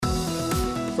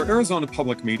For Arizona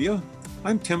Public Media,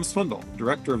 I'm Tim Swindle,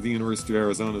 Director of the University of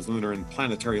Arizona's Lunar and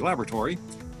Planetary Laboratory,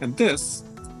 and this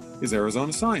is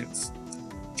Arizona Science.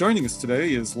 Joining us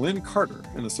today is Lynn Carter,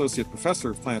 an Associate Professor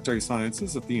of Planetary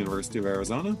Sciences at the University of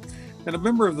Arizona, and a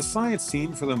member of the science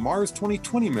team for the Mars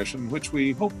 2020 mission, which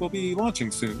we hope will be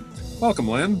launching soon. Welcome,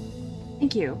 Lynn.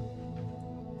 Thank you.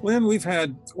 Lynn, we've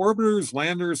had orbiters,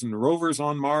 landers, and rovers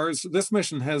on Mars. This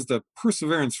mission has the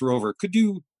Perseverance rover. Could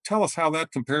you tell us how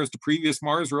that compares to previous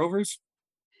Mars rovers?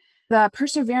 The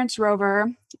Perseverance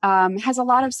rover has a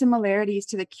lot of similarities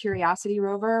to the Curiosity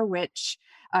rover, which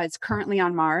is currently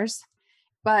on Mars.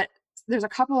 But there's a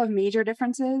couple of major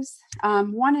differences.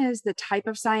 One is the type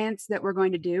of science that we're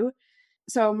going to do.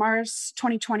 So Mars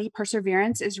 2020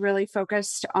 Perseverance is really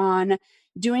focused on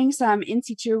doing some in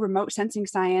situ remote sensing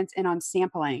science and on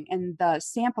sampling. And the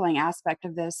sampling aspect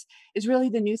of this is really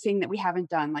the new thing that we haven't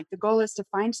done. Like the goal is to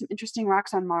find some interesting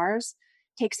rocks on Mars,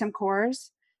 take some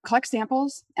cores, collect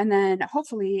samples, and then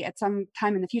hopefully at some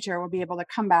time in the future, we'll be able to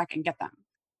come back and get them.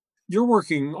 You're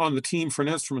working on the team for an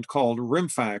instrument called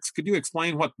RIMFAX. Could you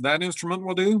explain what that instrument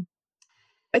will do?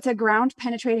 It's a ground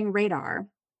penetrating radar.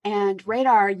 And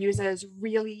radar uses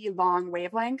really long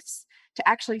wavelengths to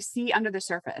actually see under the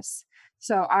surface.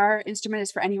 So our instrument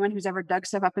is for anyone who's ever dug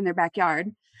stuff up in their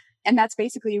backyard. And that's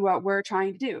basically what we're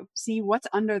trying to do, see what's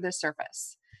under the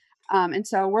surface. And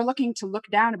so we're looking to look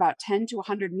down about 10 to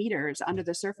 100 meters under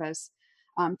the surface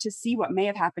to see what may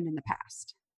have happened in the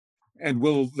past. And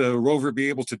will the rover be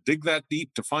able to dig that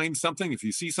deep to find something if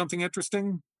you see something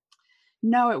interesting?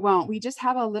 No, it won't. We just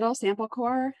have a little sample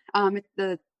core.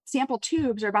 The sample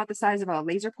tubes are about the size of a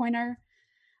laser pointer.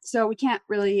 So we can't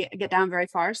really get down very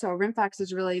far. So RIMFAX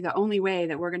is really the only way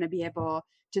that we're going to be able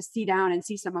to see down and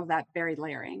see some of that buried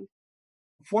layering.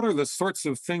 What are the sorts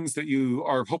of things that you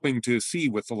are hoping to see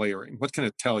with the layering? What can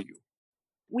it tell you?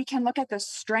 We can look at the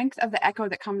strength of the echo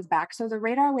that comes back. So the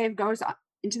radar wave goes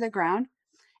into the ground.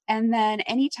 And then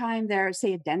anytime there's,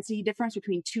 say, a density difference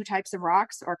between two types of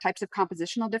rocks or types of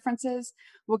compositional differences,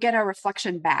 we'll get a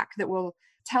reflection back that will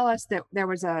tell us that there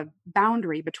was a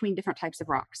boundary between different types of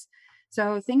rocks.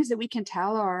 So things that we can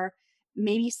tell are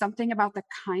maybe something about the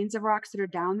kinds of rocks that are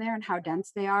down there and how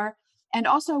dense they are. And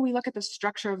also we look at the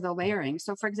structure of the layering.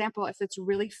 So for example, if it's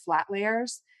really flat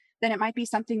layers, then it might be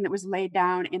something that was laid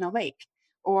down in a lake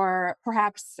or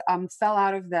perhaps fell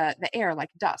out of the air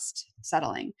like dust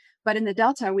settling. But in the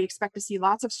delta, we expect to see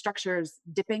lots of structures,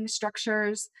 dipping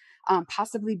structures,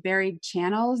 possibly buried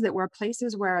channels that were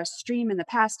places where a stream in the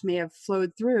past may have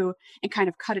flowed through and kind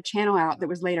of cut a channel out that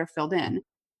was later filled in.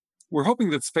 We're hoping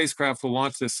that spacecraft will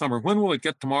launch this summer. When will it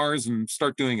get to Mars and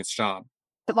start doing its job?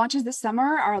 It launches this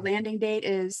summer. Our landing date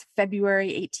is February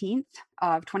 18th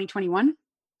of 2021.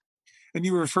 And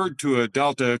you referred to a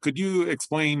delta. Could you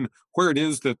explain where it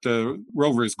is that the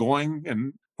rover is going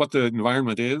and what the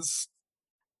environment is?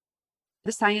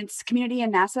 The science community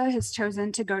and NASA has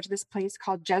chosen to go to this place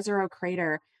called Jezero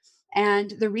Crater.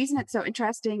 And the reason it's so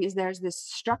interesting is there's this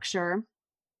structure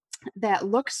that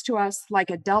looks to us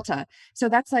like a delta. So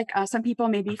that's like some people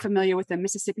may be familiar with the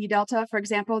Mississippi Delta, for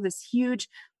example, this huge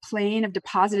plain of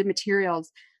deposited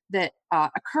materials that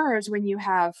occurs when you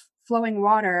have flowing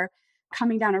water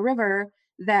coming down a river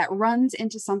that runs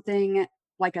into something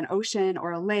like an ocean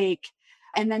or a lake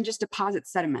and then just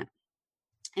deposits sediment.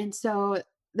 And so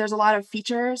there's a lot of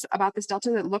features about this delta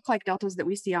that look like deltas that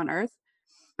we see on Earth.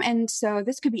 And so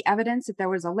this could be evidence that there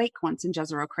was a lake once in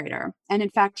Jezero Crater. And in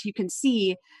fact, you can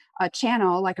see a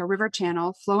channel, like a river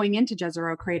channel, flowing into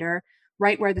Jezero Crater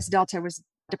right where this delta was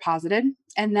deposited.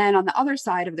 And then on the other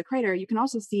side of the crater, you can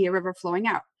also see a river flowing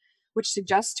out, which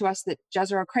suggests to us that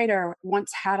Jezero Crater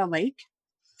once had a lake.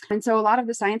 And so a lot of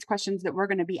the science questions that we're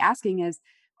going to be asking is,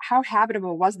 how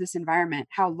habitable was this environment?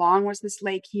 How long was this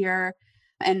lake here?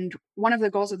 And one of the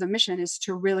goals of the mission is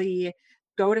to really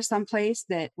go to some place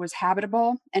that was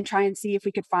habitable and try and see if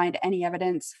we could find any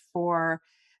evidence for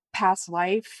past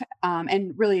life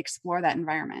and really explore that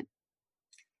environment.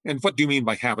 And what do you mean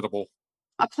by habitable?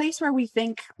 A place where we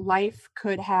think life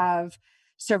could have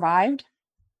survived.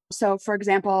 So, for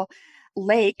example,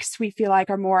 lakes we feel like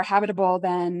are more habitable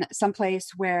than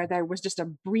someplace where there was just a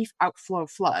brief outflow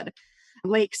flood.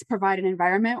 Lakes provide an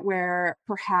environment where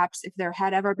perhaps if there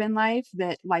had ever been life,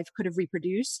 that life could have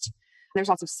reproduced. There's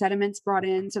lots of sediments brought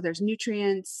in, so there's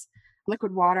nutrients.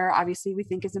 Liquid water, obviously, we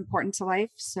think is important to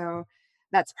life. So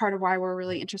that's part of why we're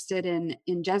really interested in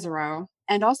Jezero.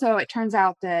 And also, it turns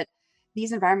out that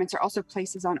these environments are also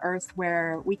places on Earth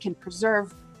where we can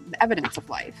preserve the evidence of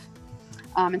life.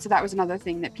 And so that was another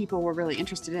thing that people were really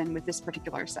interested in with this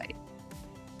particular site.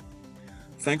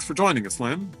 Thanks for joining us,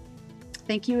 Lynn.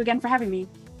 Thank you again for having me.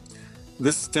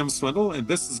 This is Tim Swindle, and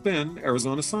this has been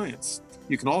Arizona Science.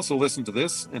 You can also listen to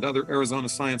this and other Arizona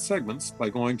Science segments by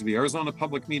going to the Arizona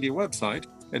Public Media website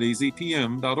at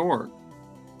azpm.org.